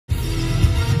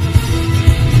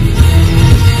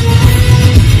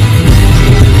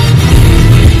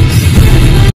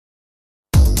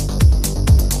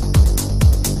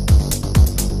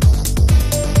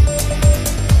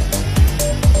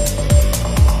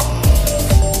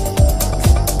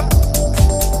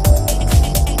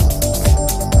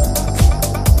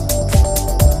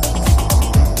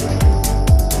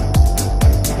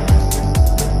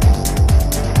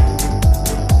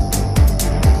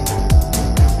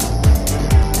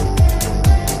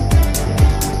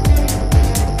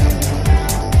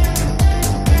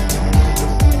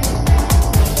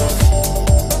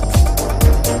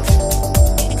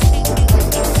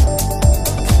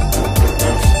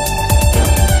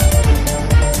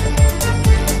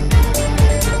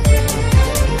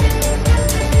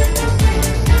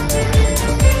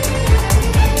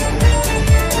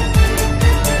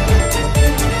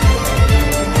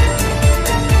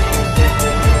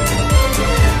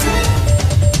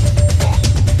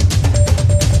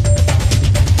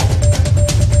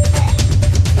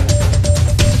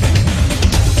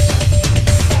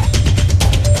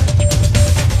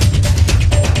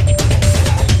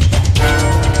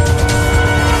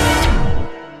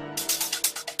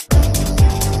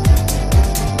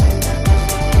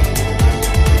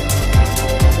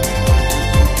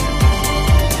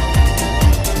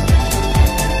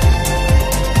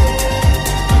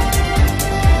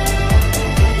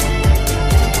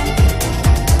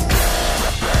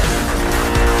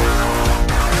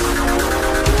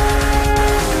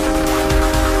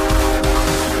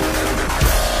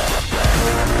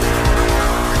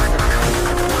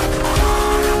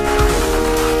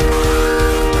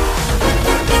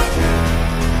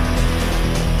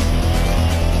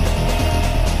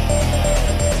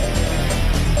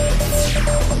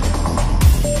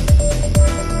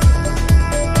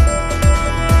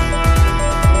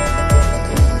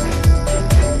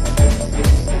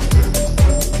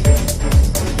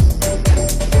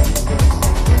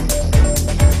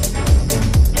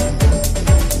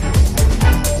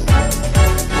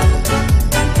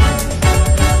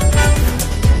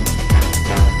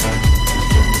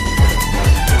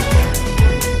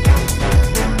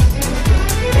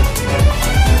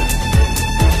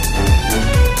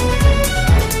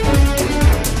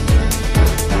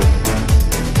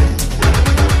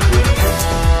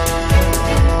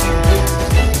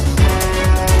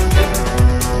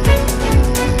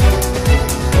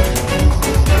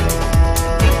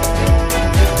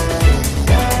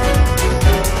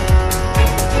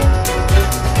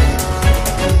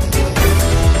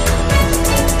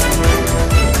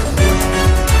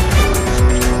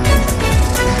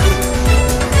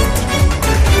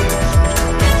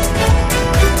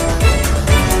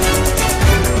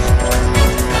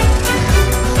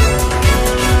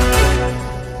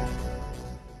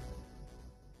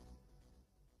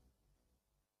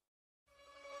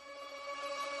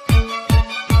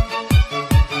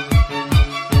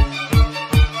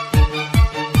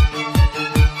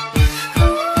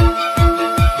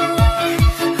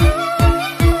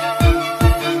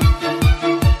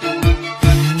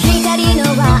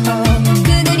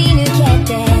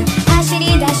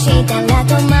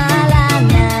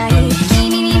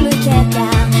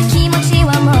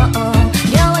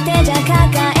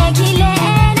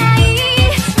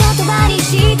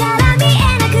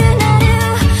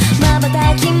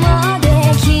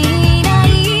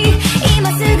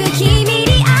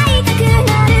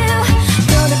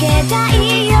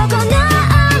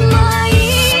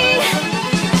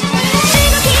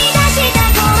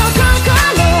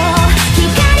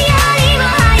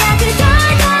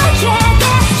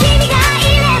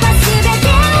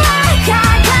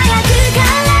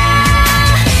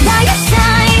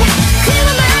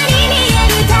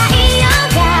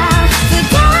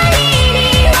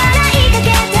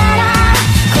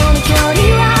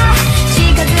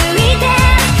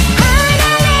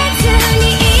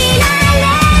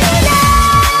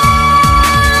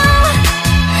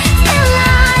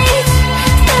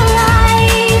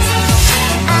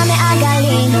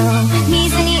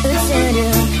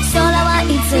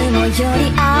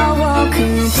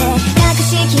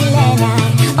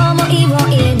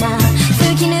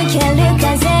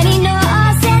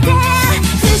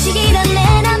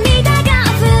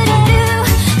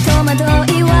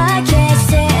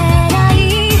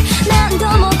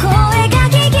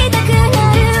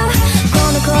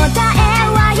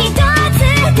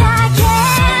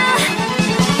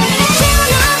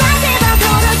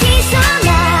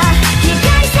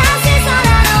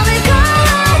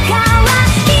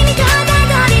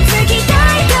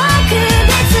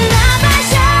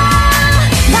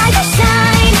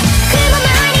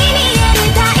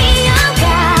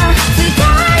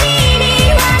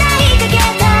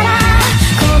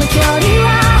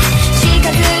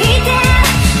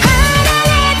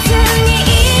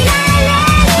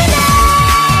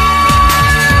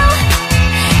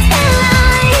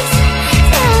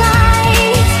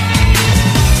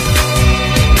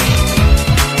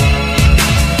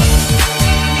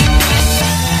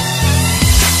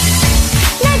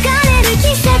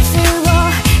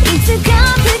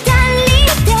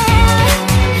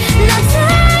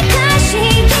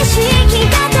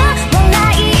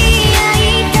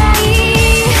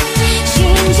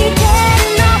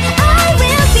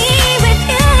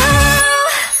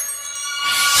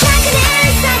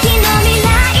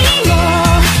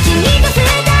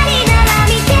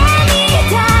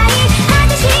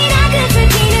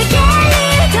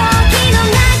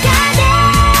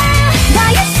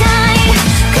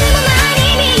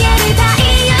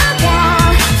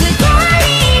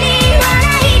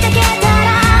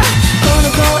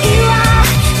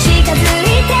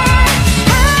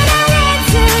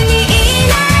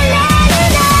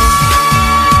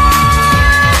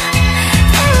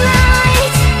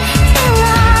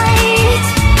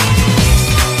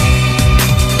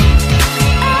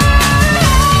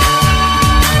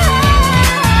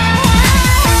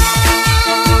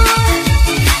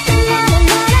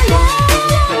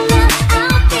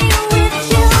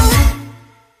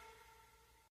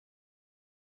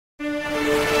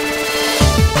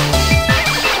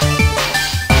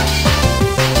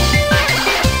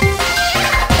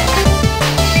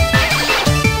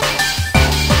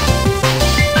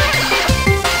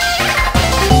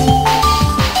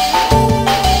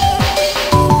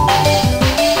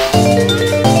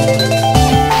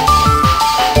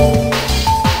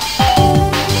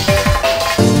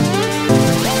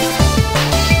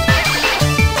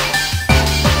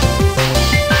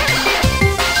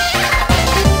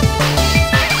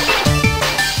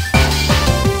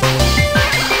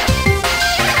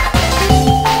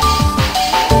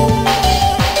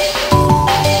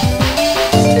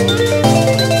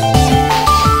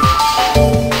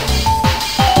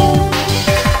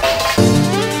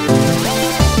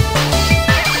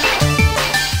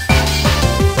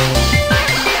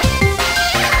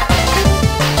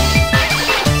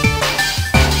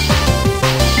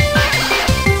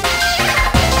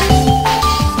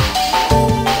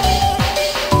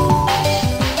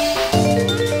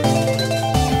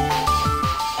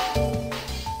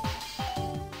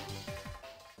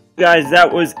Guys,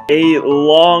 that was a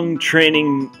long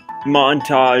training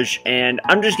montage, and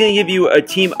I'm just going to give you a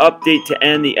team update to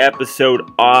end the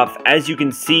episode off. As you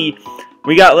can see,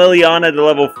 we got Liliana to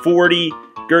level 40,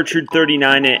 Gertrude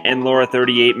 39, and Laura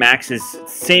 38. Max is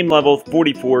same level,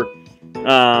 44.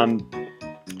 And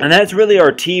that's really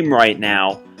our team right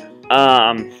now.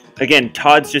 Again,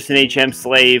 Todd's just an HM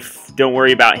slave. Don't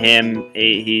worry about him.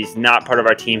 He's not part of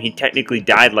our team. He technically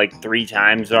died like 3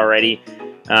 times already.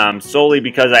 Solely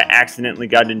because I accidentally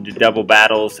got into double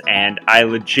battles and I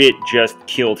legit just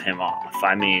killed him off.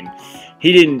 I mean,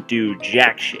 he didn't do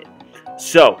jack shit.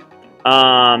 So,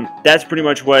 that's pretty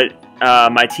much what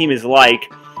my team is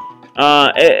like.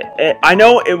 I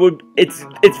know it's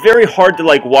very hard to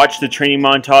like watch the training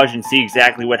montage and see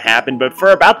exactly what happened, but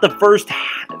for about the first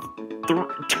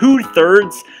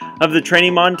 2/3 of the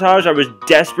training montage, I was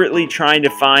desperately trying to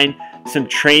find some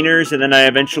trainers, and then I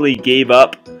eventually gave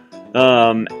up.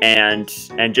 And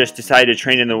just decided to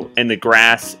train in the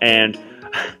grass, and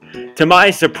to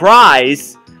my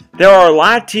surprise, there are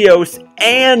Latios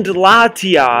and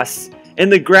Latias in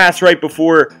the grass right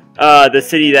before the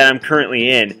city that I'm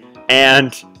currently in,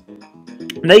 and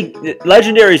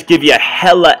legendaries give you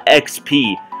hella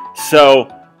XP, so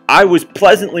I was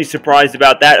pleasantly surprised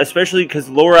about that, especially because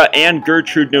Laura and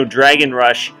Gertrude know Dragon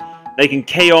Rush. They can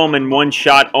KO them in one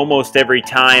shot almost every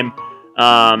time.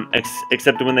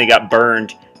 Except when they got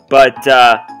burned, but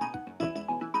that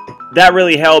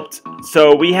really helped.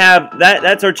 So we have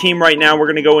that's our team right now. We're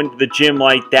gonna go into the gym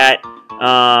like that.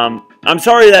 I'm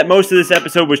sorry that most of this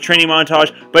episode was training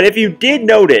montage, but if you did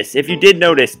notice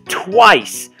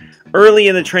twice early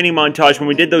in the training montage when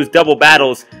we did those double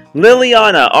battles,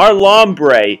 Liliana, our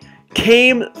Lombre,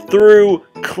 came through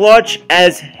clutch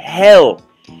as hell.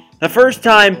 The first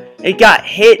time it got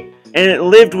hit and it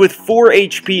lived with 4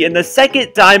 HP, and the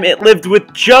second time it lived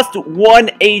with just 1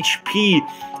 HP.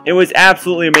 It was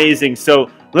absolutely amazing. So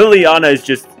Liliana is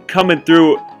just coming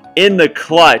through in the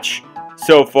clutch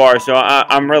so far, so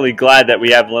I'm really glad that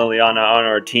we have Liliana on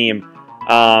our team.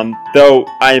 Though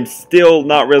I am still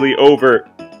not really over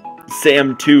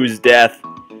Sam 2's death.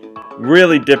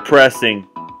 Really depressing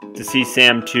to see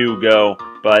Sam 2 go,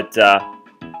 but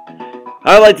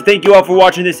I'd like to thank you all for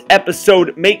watching this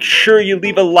episode. Make sure you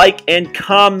leave a like and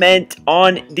comment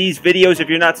on these videos. If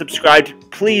you're not subscribed,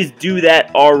 please do that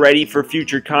already for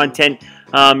future content.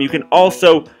 You can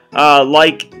also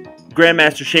like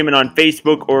Grandmaster Shaman on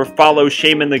Facebook or follow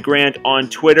Shaman the Grand on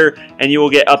Twitter, and you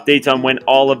will get updates on when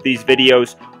all of these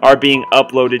videos are being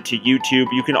uploaded to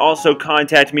YouTube. You can also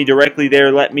contact me directly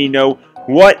there. Let me know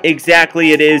what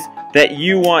exactly it is that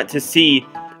you want to see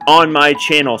on my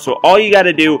channel. So all you got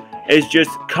to do is just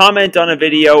comment on a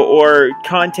video or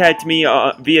contact me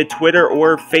via Twitter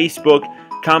or Facebook.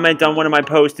 Comment on one of my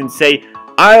posts and say,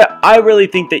 I really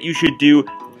think that you should do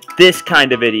this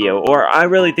kind of video, or I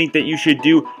really think that you should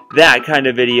do that kind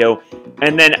of video,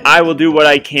 and then I will do what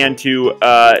I can to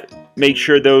make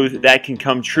sure that can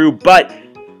come true, but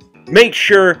make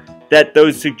sure that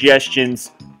those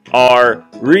suggestions are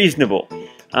reasonable.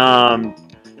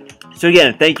 So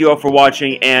again, thank you all for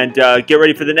watching, and get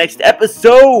ready for the next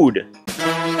episode!